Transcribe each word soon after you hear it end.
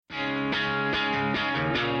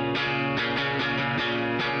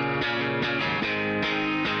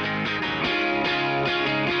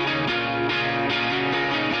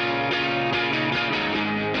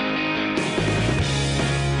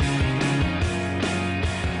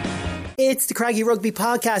It's the Craggy Rugby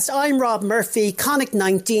Podcast. I'm Rob Murphy, Connacht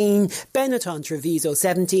 19, Benetton Treviso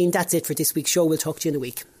 17. That's it for this week's show. We'll talk to you in a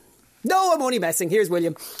week. No, I'm only messing. Here's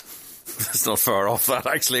William. That's not far off that,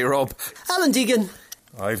 actually, Rob. Alan Deegan.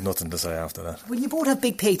 I've nothing to say after that. Well, you both have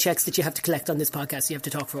big paychecks that you have to collect on this podcast, so you have to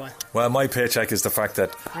talk for a while. Well, my paycheck is the fact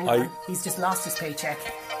that Hang on. He's just lost his paycheck.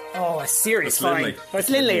 Oh, a serious fine. Lindley. Oh, it's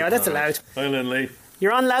Lindley. Oh, that's allowed. Hi, Lindley.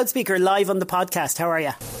 You're on loudspeaker live on the podcast. How are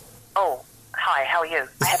you? Oh, hi, how are you?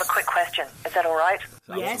 I have a quick question. Is that all right?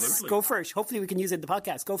 Yes, Absolutely. go for it. Hopefully we can use it in the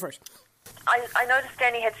podcast. Go for it. I noticed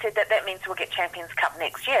Danny had said that means we'll get Champions Cup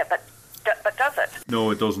next year, but does it?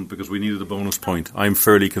 No, it doesn't, because we needed a bonus point. I'm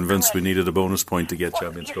fairly convinced we needed a bonus point to get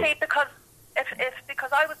Champions You Cup. see, because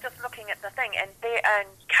because I was just looking at the thing, and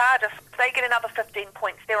Cardiff, they get another 15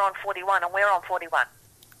 points. They're on 41, and we're on 41.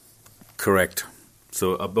 Correct.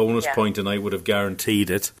 So a bonus point tonight would have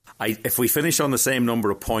guaranteed it. If we finish on the same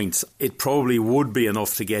number of points, it probably would be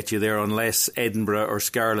enough to get you there unless Edinburgh or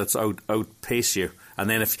Scarlets outpace you. And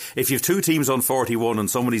then if you have two teams on 41 and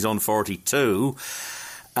somebody's on 42,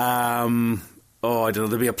 I don't know,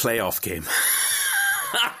 there'll be a playoff game.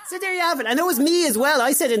 So there you have it. And it was me as well.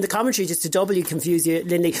 I said in the commentary, just to doubly confuse you,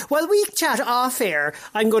 Lindley, while we chat off air,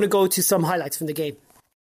 I'm going to go to some highlights from the game.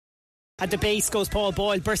 At the base goes Paul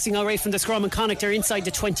Boyle, bursting away from the scrum, and Connacht are inside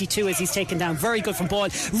the 22 as he's taken down. Very good from Boyle.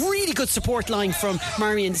 Really good support line from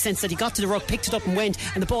Murray in the sense that he got to the ruck, picked it up and went,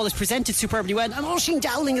 and the ball is presented superbly well. And Oisin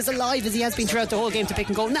Dowling is alive as he has been throughout the whole game to pick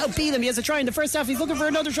and go. Now Bealham, he has a try in the first half. He's looking for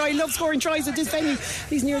another try. He loves scoring tries at this venue.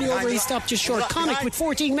 He's nearly over. He stopped just short. Connacht with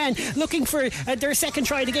 14 men looking for their second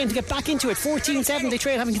try of the game to get back into it. 14-7 they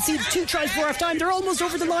trail, having conceded 2 tries before half time. They're almost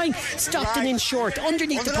over the line. Stopped and in short.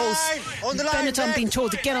 Underneath the post. Benetton being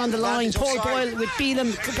told to get on the line. Paul Boyle with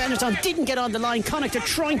Bealham. Benetton didn't get on the line. Connacht are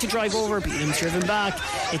trying to drive over. Bealham's driven back.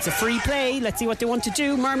 It's a free play. Let's see what they want to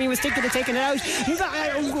do. Murmy was thinking of taking it out.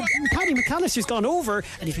 Paddy McAllister's gone over,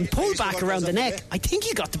 and if he pulled back around the neck, I think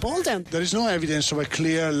he got the ball down. There is no evidence of a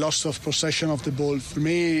clear loss of possession of the ball. For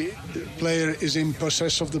me, the player is in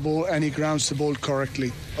possession of the ball and he grounds the ball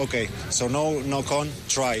correctly. Okay, so no knock on,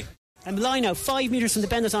 try. And line out 5 metres from the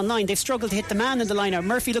Benetton line. They've struggled to hit the man in the line out.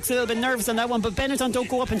 Murphy looks a little bit nervous on that one, but Benetton don't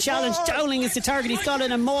go up and challenge. Dowling is the target. He's got it,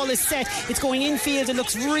 and Maul is set. It's going infield. It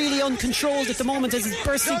looks really uncontrolled at the moment as it's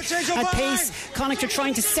bursting at pace. Connacht are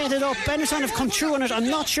trying to set it up. Benetton have come through on it. I'm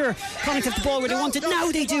not sure Connacht have the ball where they want it.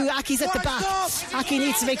 Now they do. Aki's at the back. Aki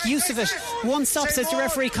needs to make use of it. One stop, says the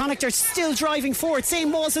referee. Connacht are still driving forward.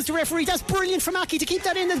 Same wall, says the referee. That's brilliant from Aki to keep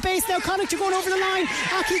that in the base. Now Connacht are going over the line.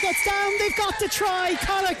 Aki gets down. They've got the try.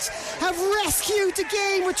 Connacht have rescued the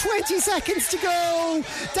game with 20 seconds to go.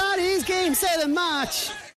 That is game, set and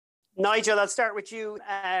match. Nigel, I'll start with you.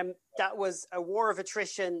 That was a war of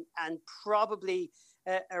attrition and probably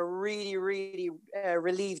a really, really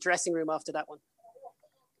relieved dressing room after that one.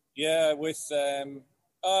 Yeah, with I'm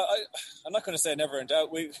not going to say never in doubt.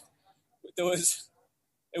 It was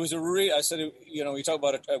I said, you know, we talk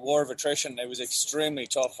about a war of attrition. It was extremely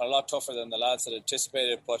tough, a lot tougher than the lads had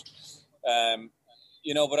anticipated. But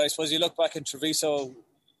you know, but I suppose you look back in Treviso,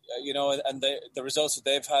 you know, and the results that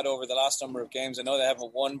they've had over the last number of games. I know they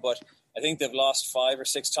haven't won, but I think they've lost 5 or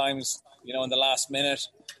 6 times, you know, in the last minute.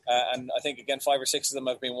 And I think, again, 5 or 6 of them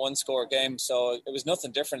have been one-score games. So it was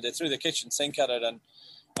nothing different. They threw the kitchen sink at it. And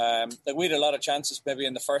we had a lot of chances maybe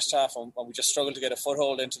in the first half, and we just struggled to get a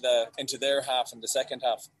foothold into their half in the second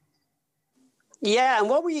half. Yeah, and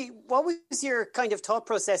what was your kind of thought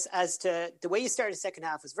process as to the way you started the second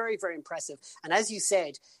half was very, very impressive. And as you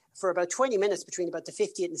said, for about 20 minutes, between about the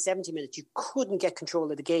 50th and 70 minutes, you couldn't get control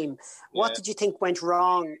of the game. What did you think went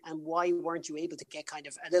wrong, and why weren't you able to get kind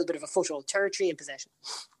of a little bit of a foothold, territory and possession?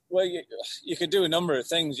 Well, you could do a number of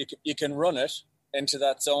things. You can run it into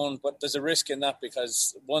that zone, but there's a risk in that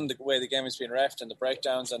because, one, the way the game has been reffed and the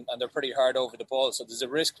breakdowns, and they're pretty hard over the ball, so there's a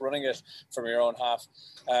risk running it from your own half.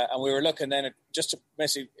 And we were looking then at just to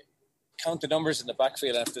basically count the numbers in the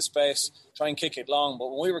backfield and if the space, try and kick it long.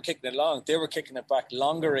 But when we were kicking it long, they were kicking it back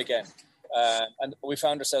longer again. And we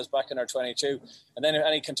found ourselves back in our 22. And then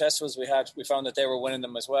any contests we had, we found that they were winning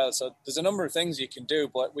them as well. So there's a number of things you can do,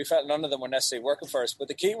 but we felt none of them were necessarily working for us. But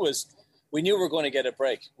the key was we knew we were going to get a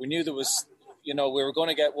break. We knew there was, you know, we were going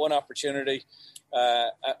to get one opportunity,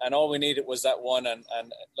 and all we needed was that one. And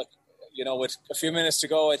look, you know, with a few minutes to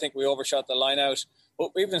go, I think we overshot the line out.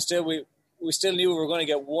 But even still, we we still knew we were going to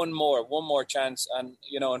get one more chance, and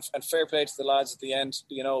and fair play to the lads at the end.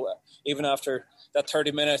 Even after that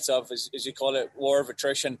 30 minutes of, as you call it, war of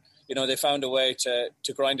attrition, they found a way to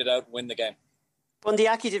grind it out and win the game. Bundee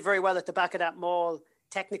Aki did very well at the back of that maul,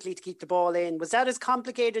 technically, to keep the ball in. Was that as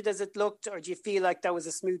complicated as it looked, or do you feel like that was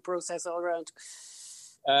a smooth process all around?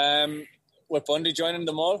 With Bundee joining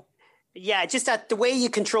the maul? Yeah, just that the way you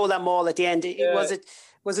control that maul at the end.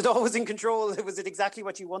 Was it always in control? Was it exactly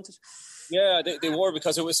what you wanted? Yeah, they were,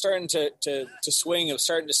 because it was starting to swing. It was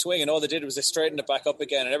starting to swing, and all they did was they straightened it back up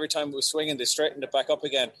again. And every time it was swinging, they straightened it back up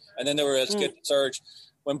again. And then they were able to get the surge.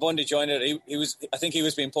 When Bundee joined it, I think he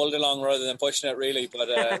was being pulled along rather than pushing it, really.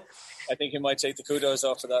 But I think he might take the kudos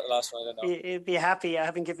off for that last one. I don't know. He'd be happy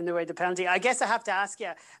having given away the penalty. I guess I have to ask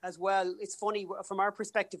you as well. It's funny, from our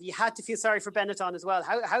perspective, you had to feel sorry for Benetton as well.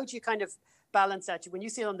 How do you kind of balance that? When you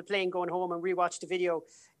sit on the plane going home and rewatch the video,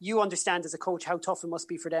 you understand as a coach how tough it must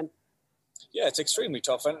be for them. Yeah, it's extremely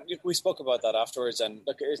tough, and we spoke about that afterwards. And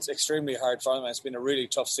look, it's extremely hard for them. It's been a really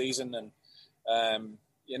tough season, and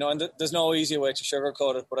and there's no easy way to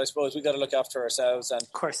sugarcoat it. But I suppose we got to look after ourselves, and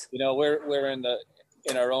of course, we're in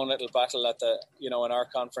our own little battle at the in our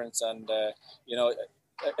conference, and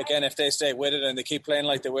again, if they stay with it and they keep playing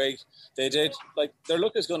like the way they did, like, their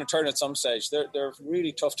luck is going to turn at some stage. They're a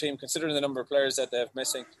really tough team considering the number of players that they have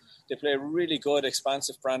missing. They play a really good,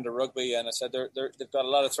 expansive brand of rugby, and I said they've got a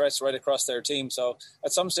lot of threats right across their team. So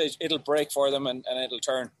at some stage, it'll break for them and it'll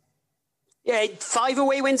turn. Yeah, 5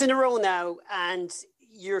 away wins in a row now, and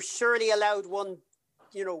you're surely allowed one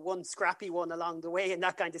scrappy one along the way in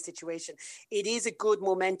that kind of situation. It is a good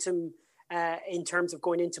momentum in terms of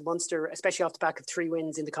going into Munster, especially off the back of 3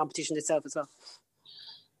 wins in the competition itself as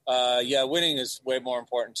well. Yeah, winning is way more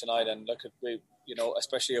important tonight, and look at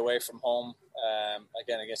especially away from home.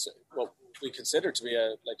 Again, against what we consider to be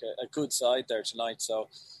a good side there tonight. So,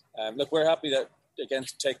 look, we're happy that again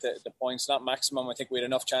to take the points, not maximum. I think we had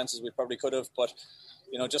enough chances. We probably could have, but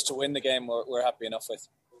just to win the game, we're happy enough with.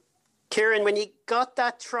 Kieran, when you got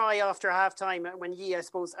that try after half-time,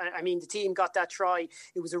 the team got that try,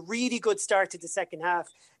 it was a really good start to the second half.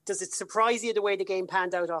 Does it surprise you the way the game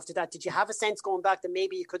panned out after that? Did you have a sense going back that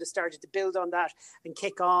maybe you could have started to build on that and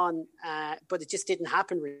kick on, but it just didn't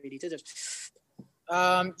happen really, did it?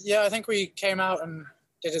 Yeah, I think we came out and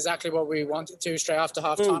did exactly what we wanted to straight after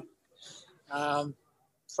half-time.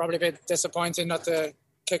 Probably a bit disappointing not to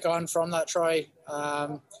kick on from that try.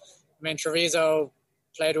 Treviso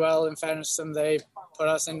played well, in fairness, and they put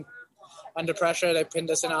us in under pressure. They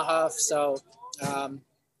pinned us in our half. So,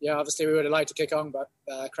 obviously we would have liked to kick on, but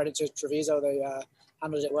credit to Treviso, they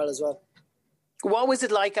handled it well as well. What was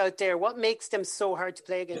it like out there? What makes them so hard to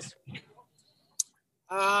play against?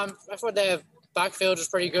 I thought their backfield was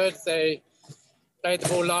pretty good. They played the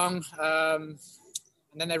ball long, and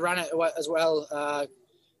then they ran it as well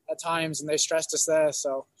at times, and they stressed us there.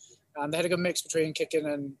 So they had a good mix between kicking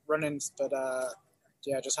and running, but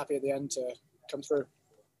just happy at the end to come through.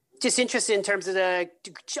 Just interested in terms of the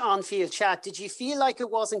on-field chat, did you feel like it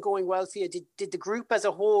wasn't going well for you? Did the group as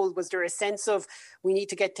a whole, was there a sense of we need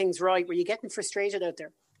to get things right? Were you getting frustrated out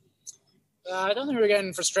there? I don't think we were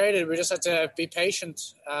getting frustrated. We just had to be patient.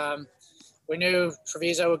 We knew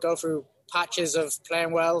Treviso would go through patches of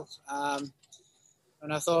playing well,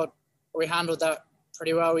 and I thought we handled that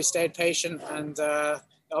pretty well. We stayed patient, and the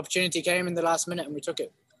opportunity came in the last minute and we took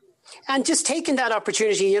it. And just taking that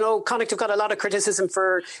opportunity, Connacht have got a lot of criticism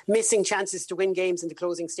for missing chances to win games in the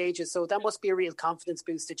closing stages. So that must be a real confidence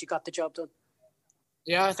boost that you got the job done.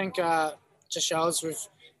 Yeah, I think just shows we've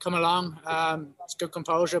come along. It's good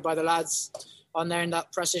composure by the lads on there in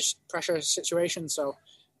that pressure situation. So,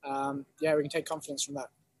 we can take confidence from that.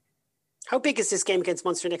 How big is this game against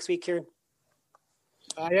Munster next week, Kieran?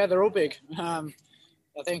 They're all big. I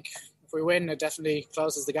think if we win, it definitely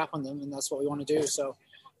closes the gap on them, and that's what we want to do. So,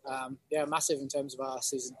 massive in terms of our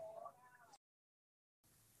season.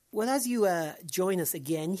 Well, as you join us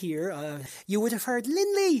again here, you would have heard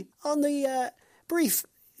Lindley on the brief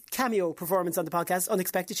cameo performance on the podcast.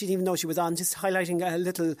 Unexpected. She didn't even know she was on, just highlighting a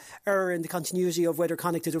little error in the continuity of whether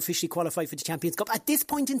Connacht had officially qualified for the Champions Cup. At this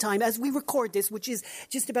point in time, as we record this, which is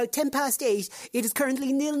just about 8:10, it is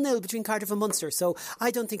currently 0-0 between Cardiff and Munster. So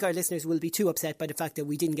I don't think our listeners will be too upset by the fact that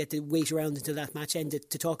we didn't get to wait around until that match ended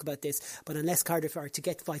to talk about this. But unless Cardiff are to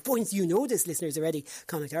get 5 points, this, listeners already,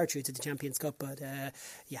 Connacht are through to the Champions Cup. But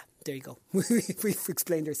there you go. We've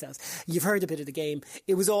explained ourselves. You've heard a bit of the game.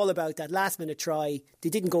 It was all about that last minute try. They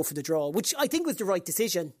didn't go for the draw, which I think was the right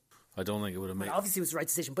decision. I don't think it would have made... Well, obviously it was the right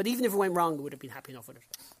decision, but even if it went wrong, it would have been happy enough with it.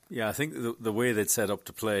 Yeah, I think the way they'd set up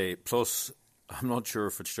to play, plus I'm not sure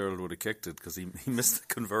Fitzgerald would have kicked it because he missed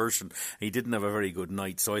the conversion. He didn't have a very good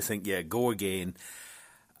night. So I think, go again.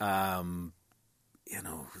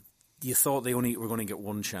 You thought they only were going to get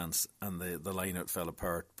one chance and the line-out fell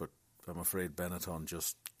apart, but I'm afraid Benetton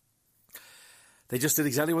just did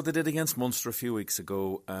exactly what they did against Munster a few weeks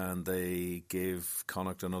ago, and they gave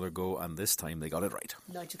Connacht another go, and this time they got it right.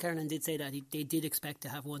 Nigel Kernan did say that they did expect to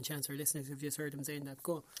have one chance. Our listeners have just heard him saying that.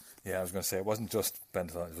 Go on. Yeah, I was going to say, it wasn't just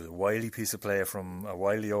Benetton, it was a wily piece of play from a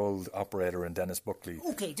wily old operator in Dennis Buckley.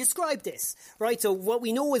 Okay, describe this. Right, so what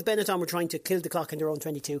we know is Benetton were trying to kill the clock in their own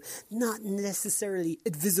 22. Not necessarily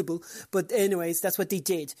visible, but anyways, that's what they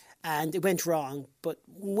did. And it went wrong. But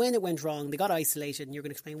when it went wrong, they got isolated, and you're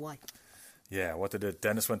going to explain why. Yeah, what they did,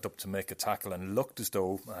 Dennis went up to make a tackle and looked as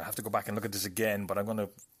though, I have to go back and look at this again, but I'm going to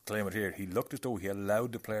claim it here, he looked as though he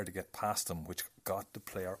allowed the player to get past him, which got the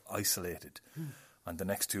player isolated. And the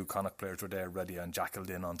next two Connacht players were there ready and jackaled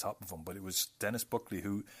in on top of him. But it was Dennis Buckley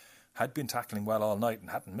who had been tackling well all night and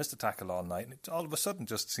hadn't missed a tackle all night, and it all of a sudden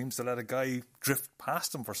just seems to let a guy drift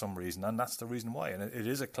past him for some reason, and that's the reason why. And it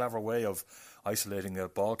is a clever way of isolating a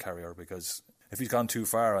ball carrier, because if he's gone too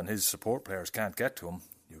far and his support players can't get to him,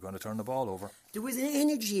 you're going to turn the ball over. There was an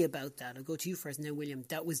energy about that. I'll go to you first and then William.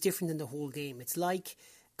 That was different than the whole game. It's like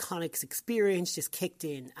Connacht's experience just kicked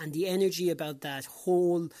in, and the energy about that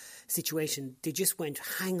whole situation, they just went,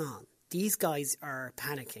 hang on, these guys are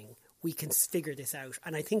panicking. We can figure this out.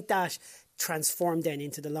 And I think that transformed then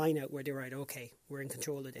into the line-out where they were right, okay, we're in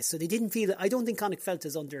control of this. So they didn't feel, I don't think Connacht felt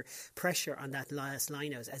as under pressure on that last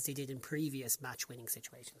line-out as they did in previous match-winning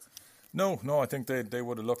situations. No, I think they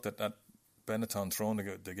would have looked at that Benetton throwing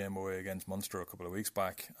the game away against Munster a couple of weeks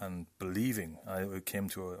back and believing, it came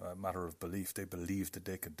to a matter of belief, they believed that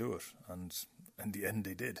they could do it, and in the end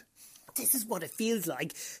they did. This is what it feels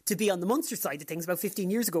like to be on the Munster side of things about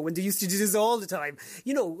 15 years ago when they used to do this all the time.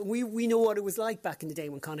 You know, we know what it was like back in the day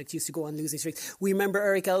when Connacht used to go on losing streaks. We remember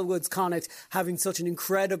Eric Elwood's Connacht having such an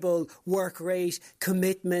incredible work rate,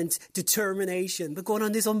 commitment, determination, but going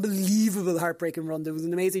on this unbelievable heartbreaking run. There was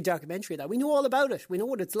an amazing documentary of that. We know all about it. We know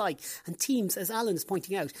what it's like. And teams, as Alan is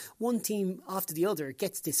pointing out, one team after the other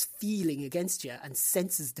gets this feeling against you and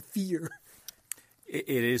senses the fear. It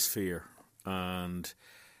is fear. And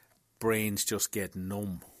brains just get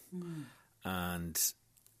numb. And,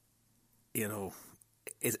 you know,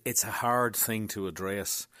 it's a hard thing to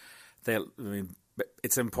address.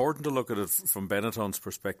 It's important to look at it from Benetton's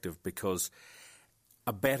perspective, because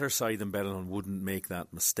a better side than Benetton wouldn't make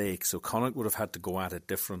that mistake, so Connacht would have had to go at it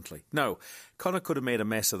differently. Now, Connacht could have made a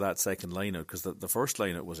mess of that second line-out, because the first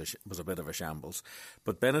line-out was a bit of a shambles,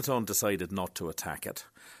 but Benetton decided not to attack it.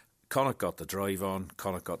 Connacht got the drive on,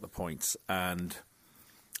 Connacht got the points, and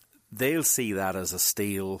they'll see that as a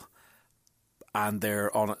steal, and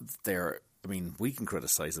they're on it. I mean, we can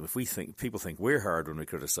criticise them if people think we're hard when we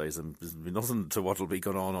criticise them. There's nothing to what will be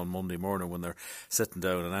going on Monday morning when they're sitting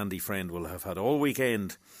down, and Andy Friend will have had all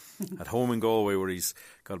weekend at home in Galway where he's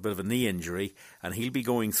got a bit of a knee injury, and he'll be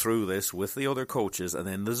going through this with the other coaches, and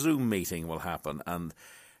then the Zoom meeting will happen, and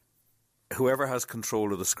whoever has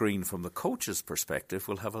control of the screen from the coach's perspective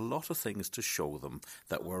will have a lot of things to show them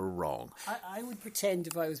that were wrong. I would pretend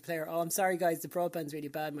if I was a player, I'm sorry guys, the broadband's really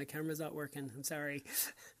bad, my camera's not working, I'm sorry.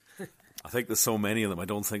 I think there's so many of them, I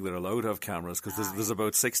don't think they're allowed to have cameras, because there's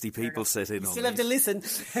about 60 people sitting on. You still have to listen.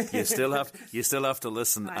 You still have to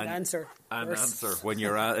listen and answer. And answer when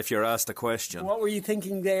if you're asked a question. What were you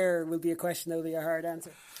thinking there will be a question that will be a hard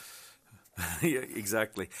answer. Yeah,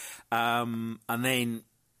 exactly. And then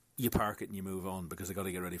you park it and you move on, because they've got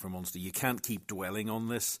to get ready for Munster. You can't keep dwelling on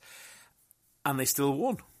this. And they still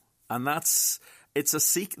won. And it's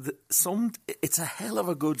a hell of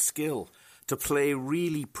a good skill to play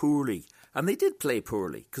really poorly. And they did play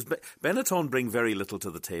poorly, because Benetton bring very little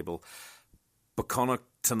to the table, but Connacht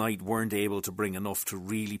tonight weren't able to bring enough to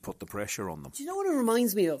really put the pressure on them. Do you know what it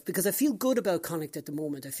reminds me of? Because I feel good about Connacht at the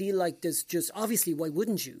moment. I feel like there's just, obviously, why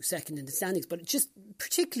wouldn't you, second in the standings, but it's just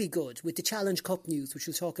particularly good with the Challenge Cup news, which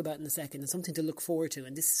we'll talk about in a second, and something to look forward to,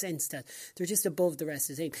 and this sense that they're just above the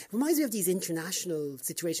rest of the team. It reminds me of these international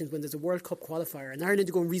situations when there's a World Cup qualifier and Ireland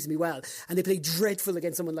are going reasonably well, and they play dreadful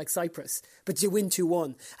against someone like Cyprus, but they win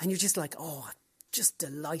 2-1, and you're just like, oh, just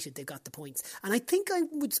delighted they got the points. And I think I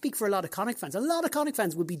would speak for a lot of Connacht fans. A lot of Connacht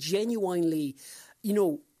fans would be genuinely,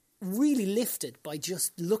 really lifted by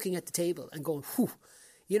just looking at the table and going, whew.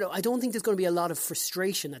 I don't think there's going to be a lot of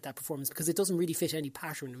frustration at that performance, because it doesn't really fit any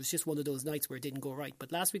pattern. It was just one of those nights where it didn't go right.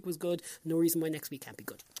 But last week was good. No reason why next week can't be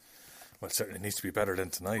good. Well, it certainly needs to be better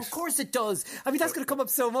than tonight. Of course it does. I mean, that's going to come up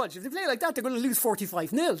so much. If they play like that, they're going to lose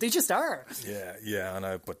 45-0. They just are.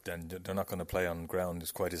 Yeah, but then they're not going to play on ground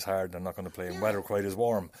as quite as hard. They're not going to play in weather quite as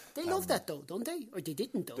warm. They love that though, don't they? Or they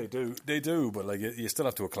didn't though. They do, but like you still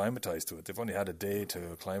have to acclimatise to it. They've only had a day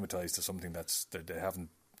to acclimatise to something that they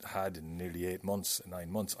haven't had in nearly 9 months.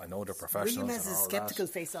 I know they're professionals. William has a sceptical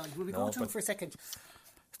face on. Will we go to him for a second?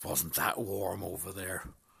 It wasn't that warm over there.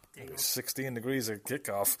 It was 16 degrees at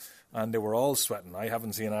kickoff, and they were all sweating. I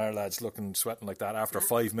haven't seen our lads sweating like that after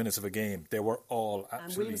 5 minutes of a game. They were all absolutely...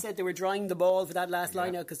 And William said they were drying the ball for that last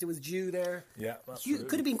line-out because there was dew there. Yeah, absolutely. It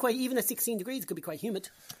could have been quite... Even at 16 degrees, it could be quite humid.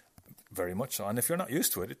 Very much so. And if you're not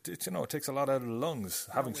used to it, it takes a lot out of the lungs.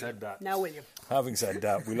 Having said that... Now, William. Having said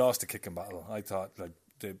that, we lost the kicking battle. I thought,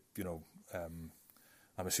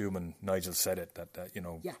 I'm assuming Nigel said it, that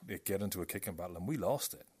they get into a kicking battle, and we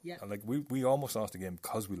lost it. Yeah. Like we almost lost the game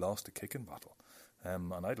because we lost the kicking battle.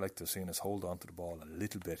 And I'd like to have seen us hold on to the ball a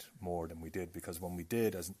little bit more than we did, because when we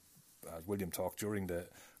did, as William talked during the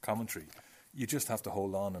commentary, you just have to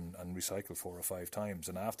hold on and recycle 4 or 5 times.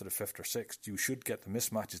 And after the 5th or 6th, you should get the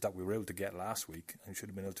mismatches that we were able to get last week, and you should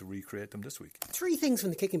have been able to recreate them this week. 3 things from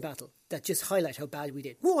the kicking battle that just highlight how bad we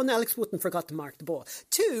did. 1, Alex Wootton forgot to mark the ball.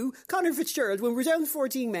 2, Conor Fitzgerald, when we're down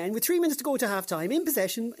 14 men with 3 minutes to go to half time, in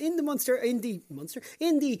possession, in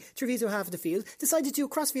the Treviso half of the field, decided to do a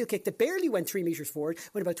crossfield kick that barely went 3 metres forward,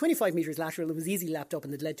 went about 25 metres lateral, and was easily lapped up,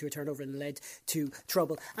 and it led to a turnover and led to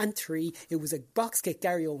trouble. And 3, it was a box kick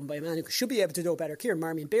Gary Owen by a man who should be able to know better. Kieran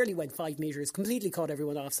Marmion barely went 5 metres, completely caught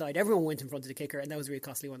everyone offside. Everyone went in front of the kicker, and that was a really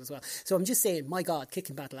costly one as well. So I'm just saying, my God,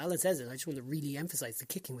 kicking battle. Alan says it. I just want to really emphasise the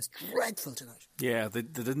kicking was dreadful tonight. Yeah, there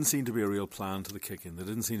didn't seem to be a real plan to the kicking. There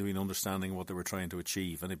didn't seem to be an understanding of what they were trying to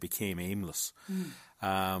achieve, and it became aimless.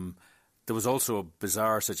 There was also a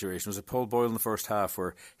bizarre situation. Was it Paul Boyle in the first half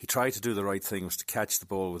where he tried to do the right thing, was to catch the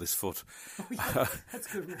ball with his foot. Oh, yeah. That's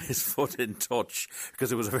good. His foot in touch,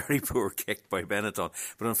 because it was a very poor kick by Benetton.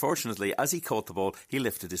 But unfortunately, as he caught the ball, he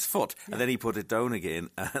lifted his foot and then he put it down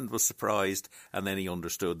again and was surprised, and then he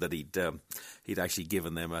understood that he'd actually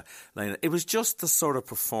given them a line. It was just the sort of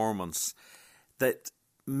performance that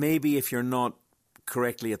maybe if you're not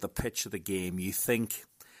correctly at the pitch of the game, you think,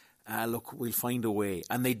 look, we'll find a way.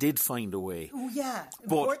 And they did find a way. Oh, yeah.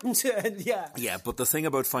 Important. Yeah. Yeah, but the thing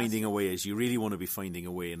about finding a way is you really want to be finding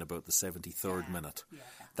a way in about the 73rd minute. Yeah.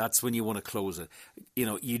 That's when you want to close it. You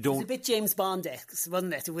don't... It was a bit James Bond-esque,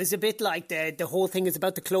 wasn't it? It was a bit like the whole thing is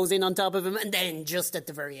about to close in on top of him, and then just at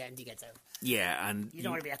the very end he gets out. Yeah, and you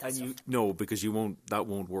don't want to be at that stuff. No, because that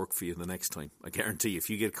won't work for you the next time. I guarantee if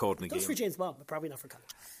you get caught in a game... It does for James Bond, but probably not for Conor.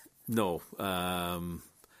 No,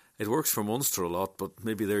 it works for Munster a lot, but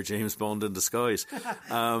maybe they're James Bond in disguise.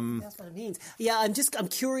 That's what it means. Yeah, I'm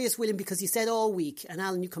curious, William, because you said all week, and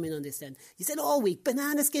Alan, you come in on this then. You said all week,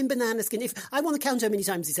 banana skin. If I want to count how many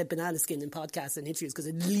times he said banana skin in podcasts and interviews, because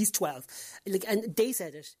at least 12. And they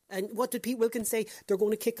said it. And what did Pete Wilkins say? They're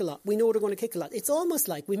going to kick a lot. We know they're going to kick a lot. It's almost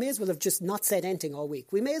like we may as well have just not said anything all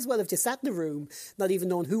week. We may as well have just sat in the room, not even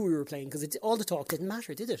knowing who we were playing, because all the talk didn't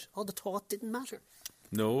matter, did it? All the thought didn't matter.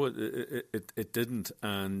 No, it didn't,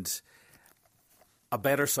 and a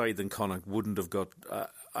better side than Connacht wouldn't have got...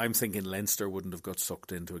 I'm thinking Leinster wouldn't have got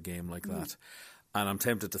sucked into a game like that, and I'm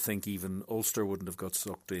tempted to think even Ulster wouldn't have got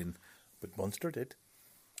sucked in. But Munster did.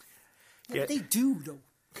 Yeah, they do, though.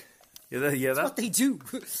 That's what they do.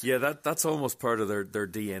 Yeah, that's almost part of their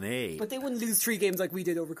DNA. But they wouldn't lose 3 games like we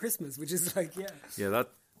did over Christmas, which is like,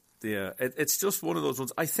 it's just one of those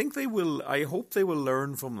ones. I think they will. I hope they will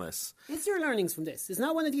learn from this. Is there learnings from this? It's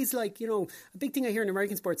not one of these, like, a big thing I hear in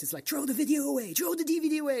American sports is like, throw the video away, throw the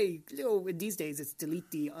DVD away. In these days it's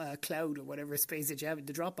delete the cloud or whatever space that you have in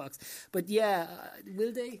the Dropbox. But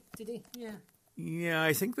will they? Did they? Yeah. Yeah,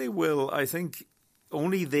 I think they will. I think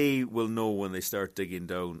only they will know when they start digging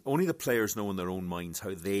down. Only the players know in their own minds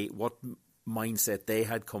what mindset they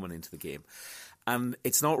had coming into the game. And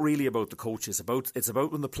it's not really about the coaches. It's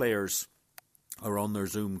about when the players are on their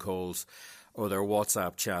Zoom calls or their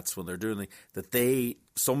WhatsApp chats when they're doing that.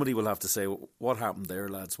 Somebody will have to say, what happened there,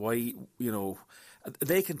 lads? Why,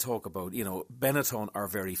 they can talk about, Benetton are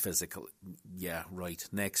very physical. Yeah, right.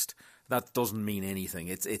 Next. That doesn't mean anything.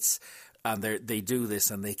 And they do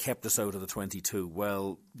this and they kept us out of the 22.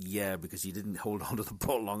 Well, yeah, because you didn't hold on to the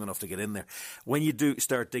ball long enough to get in there. When you do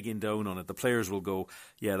start digging down on it, the players will go,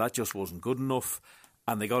 yeah, that just wasn't good enough,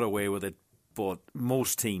 and they got away with it. But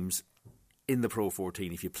most teams in the Pro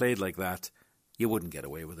 14, if you played like that, you wouldn't get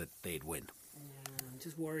away with it. They'd win. I'm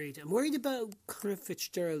just worried. I'm worried about Conor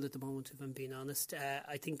Fitzgerald at the moment, if I'm being honest.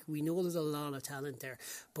 I think we know there's a lot of talent there,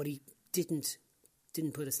 but he didn't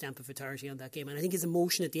didn't put a stamp of authority on that game. And I think his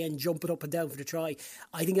emotion at the end, jumping up and down for the try,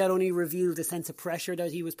 I think that only revealed the sense of pressure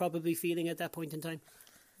that he was probably feeling at that point in time.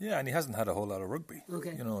 Yeah, and he hasn't had a whole lot of rugby.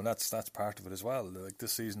 Okay. You know, that's part of it as well. Like,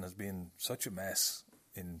 this season has been such a mess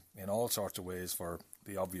in all sorts of ways for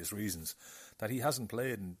the obvious reasons that he hasn't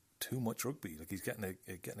played in too much rugby. Like, he's getting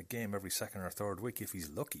a game every second or third week if he's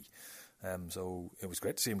lucky. So it was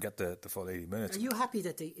great to see him get the full 80 minutes. Are you happy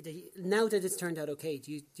that now that it's turned out okay,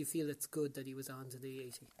 do you feel it's good that he was on to the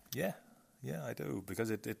 80? Yeah, I do, because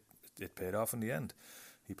it paid off in the end.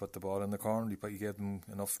 He put the ball in the corner. He gave them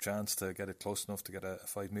enough chance to get it close enough to get a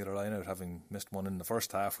 5 metre line out, having missed one in the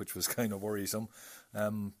first half, which was kind of worrisome.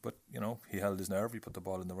 But you know, he held his nerve. He put the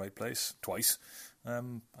ball in the right place twice,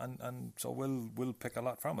 and so we'll pick a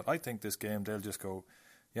lot from it. I think this game they'll just go,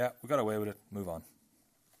 yeah, we got away with it. Move on.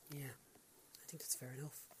 Yeah, I think that's fair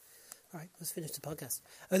enough. All right, let's finish the podcast.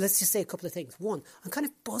 Let's just say a couple of things. One, I'm kind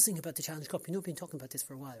of buzzing about the Challenge Cup. You know, I've been talking about this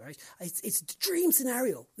for a while, right? It's the dream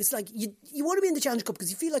scenario. It's like you want to be in the Challenge Cup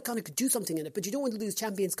because you feel like Connacht could do something in it, but you don't want to lose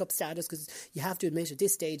Champions Cup status because you have to admit at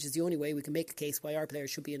this stage is the only way we can make a case why our players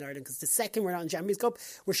should be in Ireland, because the second we're not in Champions Cup,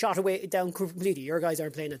 we're shot away down completely. Your guys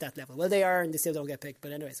aren't playing at that level. Well, they are, and they still don't get picked.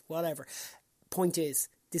 But anyways, whatever. Point is,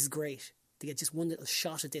 this is great. They get just one little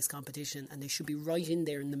shot at this competition, and they should be right in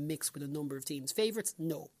there in the mix with a number of teams. Favourites?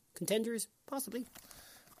 No. Contenders? Possibly.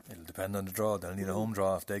 It'll depend on the draw. They'll need a home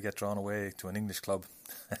draw if they get drawn away to an English club.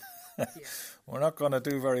 Yeah. We're not going to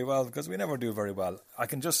do very well because we never do very well. I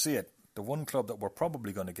can just see it. The one club that we're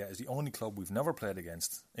probably going to get is the only club we've never played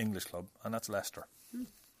against, English club, and that's Leicester,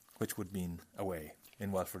 which would mean away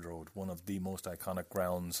in Welford Road, one of the most iconic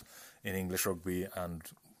grounds in English rugby, and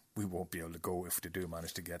we won't be able to go if they do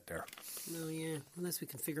manage to get there. No, yeah, unless we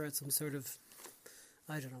can figure out some sort of,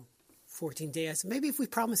 I don't know, 14 days. Maybe if we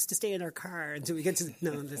promise to stay in our car until we get to...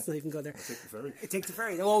 No, let's not even go there. Take the ferry. Take the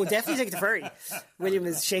ferry. Oh, definitely take the ferry. William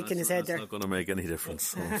is shaking his head there. It's not going to make any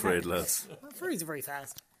difference, I'm afraid, lads. Well, ferries are very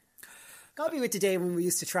fast. God be with the day when we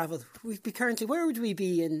used to travel. We'd be currently... Where would we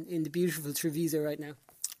be in the beautiful Treviso right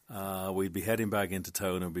now? We'd be heading back into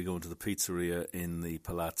town and be going to the pizzeria in the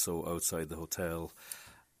Palazzo outside the hotel.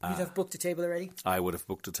 You'd have booked a table already? I would have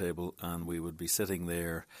booked a table, and we would be sitting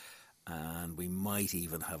there, and we might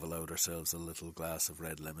even have allowed ourselves a little glass of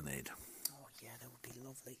red lemonade. Oh, yeah, that would be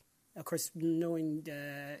lovely. Of course, knowing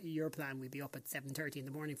your plan, we'd be up at 7:30 in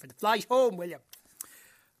the morning for the flight home, William.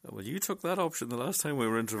 Well, you took that option the last time we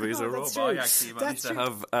were in Treviso, Rob. True. I actually managed to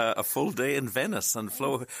have a full day in Venice and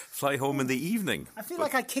fly home in the evening. I feel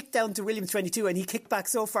like I kicked down to William's 22 and he kicked back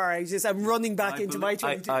so far. I'm running back into my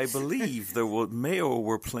 22. I believe Mayo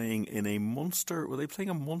were playing in a Munster. Were they playing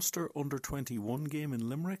a Munster under-21 game in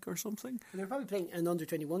Limerick or something? They were probably playing an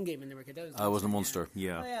under-21 game in Limerick. It was a Munster,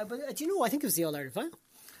 yeah. Oh, yeah, but do you know, I think it was the All-Ireland final.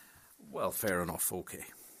 Well, fair enough, okay.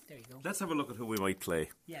 There you go. Let's have a look at who we might play.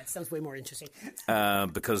 Yeah, it sounds way more interesting.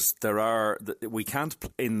 Because we can't,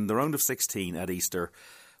 in the round of 16 at Easter,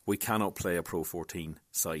 we cannot play a Pro 14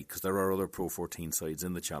 side because there are other Pro 14 sides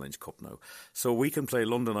in the Challenge Cup now. So we can play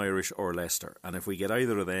London Irish or Leicester, and if we get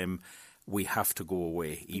either of them, we have to go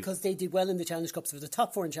away. Because they did well in the Challenge Cup. So for the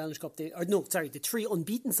top four in Challenge Cup, the three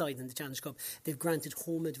unbeaten sides in the Challenge Cup, they've granted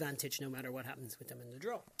home advantage no matter what happens with them in the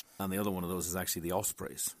draw. And the other one of those is actually the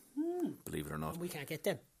Ospreys, believe it or not. And we can't get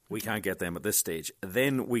them. We can't get them at this stage.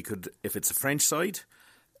 Then we could, if it's a French side,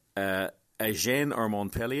 Agen or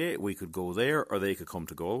Montpellier, we could go there, or they could come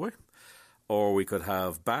to Galway. Or we could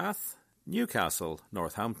have Bath, Newcastle,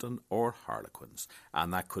 Northampton, or Harlequins.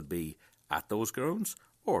 And that could be at those grounds,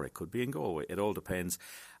 or it could be in Galway. It all depends.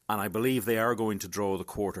 And I believe they are going to draw the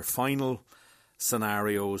quarter-final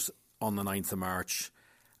scenarios on the 9th of March.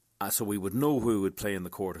 So we would know who would play in the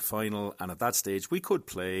quarter-final. And at that stage, we could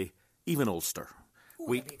play even Ulster.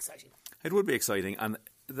 That'd be exciting. It would be exciting, and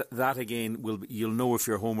that again you'll know if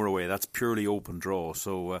you're home or away. That's purely open draw.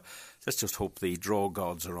 So let's just hope the draw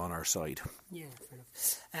gods are on our side. Yeah, fair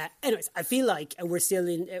enough. Anyways, I feel like we're still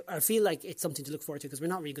in. I feel like it's something to look forward to because we're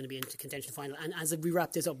not really going to be into contention final. And as we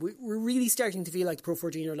wrap this up, we're really starting to feel like the Pro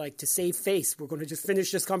 14 are like, to save face, we're going to just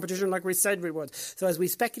finish this competition like we said we would. So as we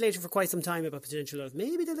speculated for quite some time about potential of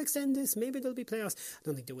maybe they'll extend this, maybe there'll be playoffs. I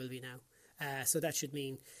don't think there will be now. So that should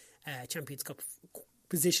mean Champions Cup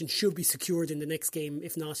position should be secured in the next game,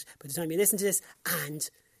 if not by the time you listen to this. And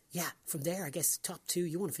yeah, from there, I guess top two,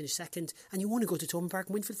 you want to finish second and you want to go to Thomond Park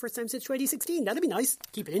and win for the first time since 2016. That'd be nice.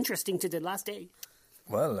 Keep it interesting to the last day.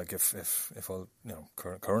 Well, like if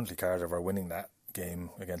currently Cardiff are winning that game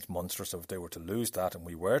against Munster, so if they were to lose that and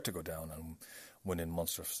we were to go down and win in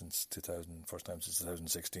Munster first time since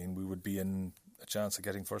 2016, we would be in a chance of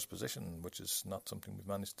getting first position, which is not something we've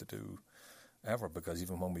managed to do ever, because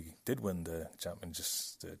even when we did win the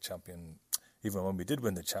champion even when we did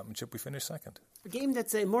win the championship, we finished second. A game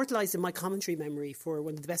that's immortalised in my commentary memory for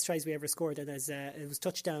one of the best tries we ever scored, and as it was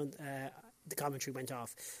touchdown, the commentary went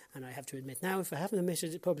off. And I have to admit now, if I haven't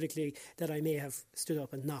admitted it publicly, that I may have stood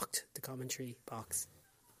up and knocked the commentary box.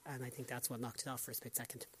 And I think that's what knocked it off for a split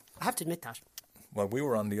second. I have to admit that. Well, we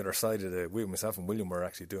were on the other side of myself and William were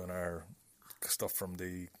actually doing our stuff from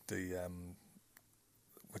the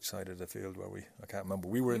which side of the field were we? I can't remember.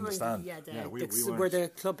 We were in the stand. Where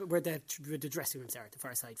the dressing rooms are, the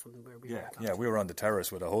far side from where we were. Yeah, we were on the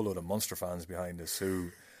terrace with a whole load of Munster fans behind us who,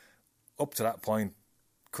 up to that point,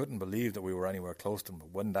 couldn't believe that we were anywhere close to them.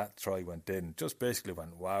 But when that try went in, just basically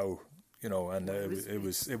went, wow. You know, and it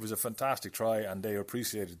was a fantastic try, and they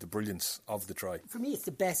appreciated the brilliance of the try. For me, it's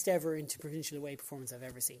the best ever interprovincial away performance I've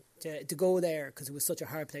ever seen. To go there, because it was such a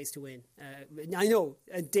hard place to win. I know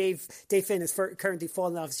Dave Finn is currently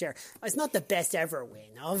falling off his chair. It's not the best ever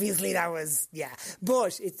win. Obviously, that was,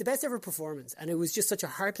 but it's the best ever performance, and it was just such a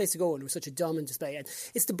hard place to go, and it was such a dominant display. And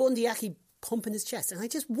it's the Bundee Aki pumping his chest, and I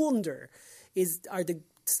just wonder, are the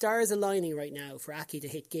stars aligning right now for Aki to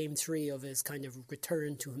hit game 3 of his kind of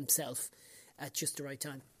return to himself at just the right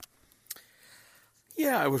time?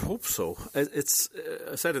 Yeah, I would hope so. It's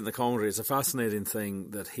I said in the commentary, it's a fascinating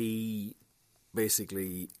thing that he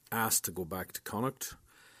basically asked to go back to Connacht.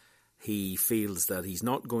 He feels that he's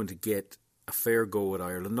not going to get a fair go at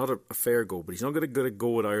Ireland. Not a fair go, but he's not going to get a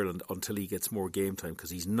go at Ireland until he gets more game time, because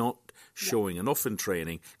he's not showing enough in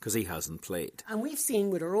training because he hasn't played. And we've seen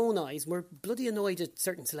with our own eyes, we're bloody annoyed at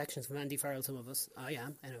certain selections from Andy Farrell, some of us. I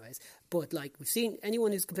am, anyways. But like, we've seen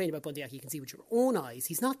anyone who's complained about Bundee Aki, you can see with your own eyes,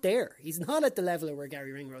 he's not there. He's not at the level of where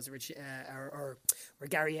Gary Ringrose or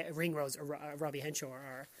Gary Ringrose or Robbie Henshaw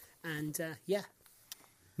are. And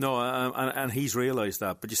No, and he's realised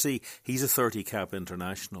that. But you see, he's a 30-cap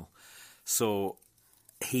international. So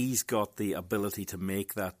he's got the ability to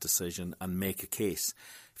make that decision and make a case.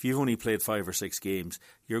 If you've only played 5 or 6 games,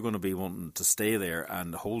 you're going to be wanting to stay there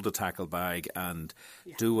and hold the tackle bag and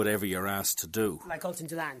do whatever you're asked to do. Like Ultan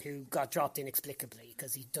Dillane, who got dropped inexplicably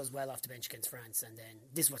because he does well off the bench against France, and then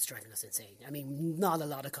this is what's driving us insane. I mean, not a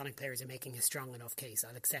lot of Connacht players are making a strong enough case.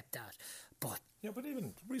 I'll accept that. But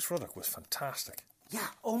even Rhys Ruddock was fantastic. Yeah,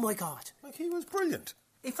 oh my God. Like, he was brilliant.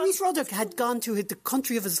 If Rhys Ruddock had gone to the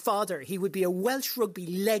country of his father, he would be a Welsh rugby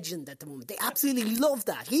legend at the moment. They absolutely love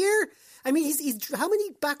that. Here, I mean, he's how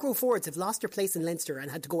many back row forwards have lost their place in Leinster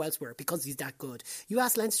and had to go elsewhere because he's that good? You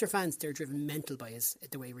ask Leinster fans, they're driven mental by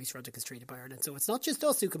the way Rhys Ruddock is treated by Ireland. So it's not just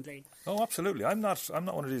us who complain. Oh, absolutely. I'm not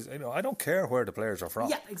one of these. You know, I don't care where the players are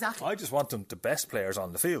from. Yeah, exactly. I just want them the best players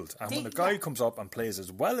on the field. And when the guy comes up and plays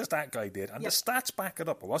as well as that guy did, and the stats back it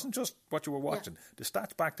up, it wasn't just what you were watching. The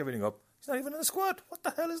stats backed everything up. He's not even in the squad. What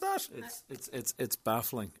the hell is that? It's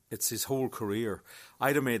baffling. It's his whole career.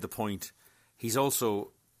 I'd have made the point. He's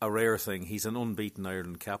also a rare thing. He's an unbeaten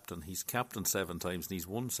Ireland captain. He's captained 7 times and he's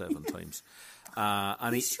won 7 times.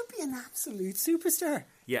 And he should be an absolute superstar.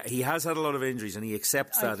 Yeah, he has had a lot of injuries and he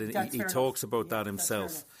accepts that. And he talks about that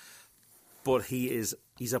himself. But he's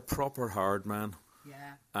a proper hard man.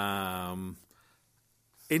 Yeah.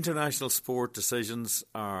 International sport decisions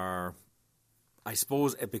are, I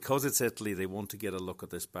suppose, because it's Italy, they want to get a look at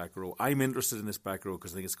this back row. I'm interested in this back row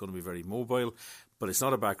because I think it's going to be very mobile, but it's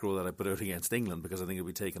not a back row that I put out against England because I think it'll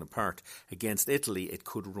be taken apart. Against Italy, it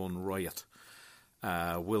could run riot.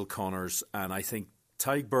 Will Connors, and I think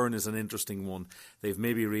Tadhg Beirne is an interesting one. They've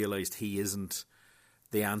maybe realised he isn't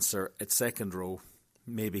the answer at second row.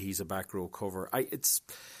 Maybe he's a back row cover.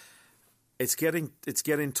 It's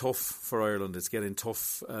getting tough for Ireland. It's getting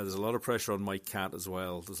tough. There's a lot of pressure on Mike Catt as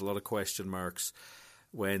well. There's a lot of question marks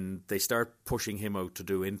when they start pushing him out to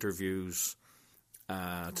do interviews,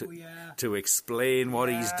 to explain what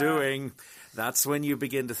he's doing. That's when you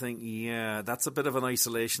begin to think, that's a bit of an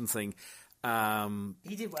isolation thing.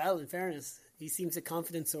 He did well, in fairness. He seems a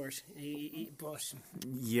confident sort.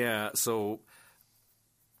 So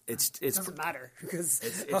it doesn't matter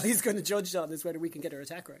because all he's going to judge on is whether we can get our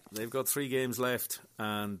attack right. They've got 3 games left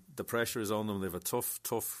and the pressure is on them. They've a tough.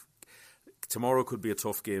 Tomorrow could be a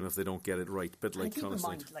tough game if they don't get it right. Bit like keep in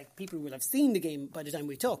mind, like people will have seen the game by the time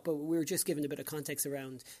we talk, but we're just giving a bit of context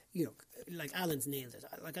around. Like Alan's nailed it.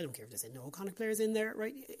 Like, I don't care if there's no Connacht players in there,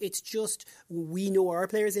 right? It's just we know our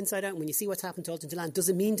players inside out. And when you see what's happened to Ultan Dillane, does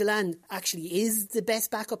it mean Dillane actually is the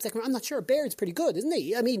best backup second row? I'm not sure. Baird's pretty good, isn't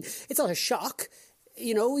he? I mean, it's not a shock.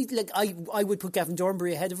 You know, like I would put Gavin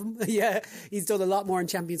Dornbury ahead of him. Yeah, he's done a lot more in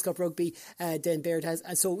Champions Cup rugby than Baird has.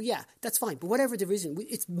 And so, yeah, that's fine. But whatever division,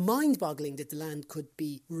 it's mind-boggling that Dillane could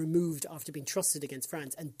be removed after being trusted against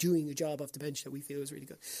France and doing a job off the bench that we feel is really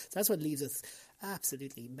good. So that's what leaves us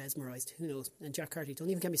absolutely mesmerised. Who knows? And Jack Carty, don't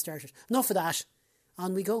even get me started. Enough of that.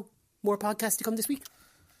 On we go. More podcasts to come this week?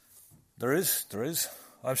 There is.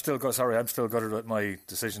 I'm still gutted at my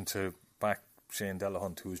decision to back Shane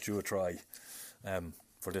Delahunt, who's due a try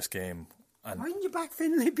for this game. And why didn't you back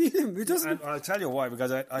Finlay beat him? I'll tell you why,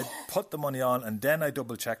 because I put the money on and then I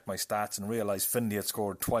double checked my stats and realised Finlay had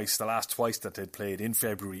scored twice, the last twice that they'd played in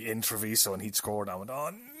February in Treviso, and he'd scored. I went, oh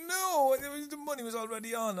no, the money was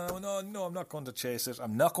already on. I went, oh no, I'm not going to chase it.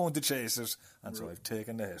 And so I've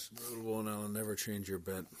taken the hit. Rule 1, Alan, never change your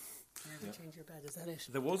bet. Never change your bet, is that it?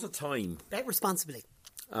 There was a time. Bet responsibly.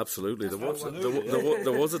 Absolutely. There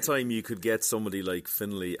was a time you could get somebody like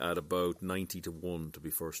Finlay at about 90-1 to be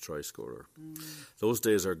first try scorer. Those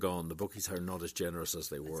days are gone. The bookies are not as generous as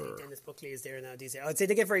they were. Dennis Buckley is there now these days. I'd say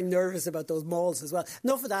they get very nervous about those mauls as well.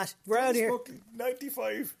 Enough of that. We're out of here. Buckley,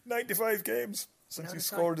 95 games since he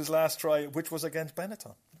scored his last try, which was against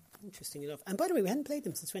Benetton. Interesting enough. And by the way, we hadn't played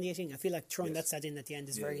them since 2018. I feel like throwing that stat in at the end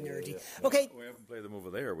is very nerdy. Okay. We haven't played them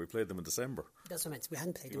over there. We played them in December. That's what I meant. We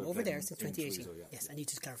hadn't played them over there since 2018. Yes, I need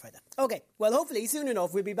to clarify that. Okay. Well, hopefully soon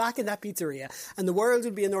enough we'll be back in that pizzeria and the world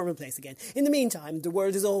will be a normal place again. In the meantime, the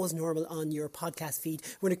world is always normal on your podcast feed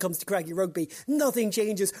when it comes to Craggy Rugby. Nothing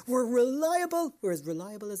changes. We're reliable. We're as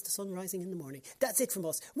reliable as the sun rising in the morning. That's it from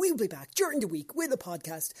us. We'll be back during the week with a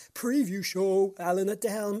podcast preview show. Alan at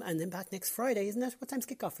the helm, and then back next Friday, isn't it? What time's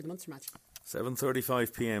kick-off for the Munster match?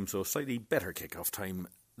 7:35 p.m, so slightly better kick-off time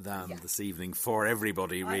than this evening for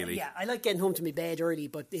everybody, really. I like getting home to my bed early,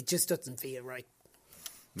 but it just doesn't feel right.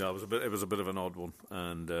 No, it was a bit of an odd one,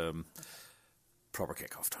 and proper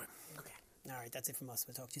kick-off time. Okay, all right, that's it from us.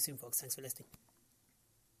 We'll talk to you soon, folks. Thanks for listening.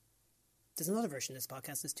 There's another version of this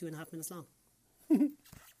podcast that's 2.5 minutes long.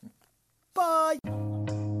 Bye.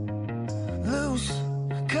 Loose,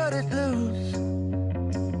 cut it loose.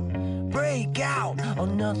 Break out, or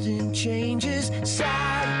nothing changes.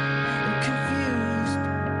 Sad and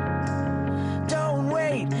confused. Don't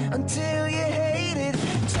wait until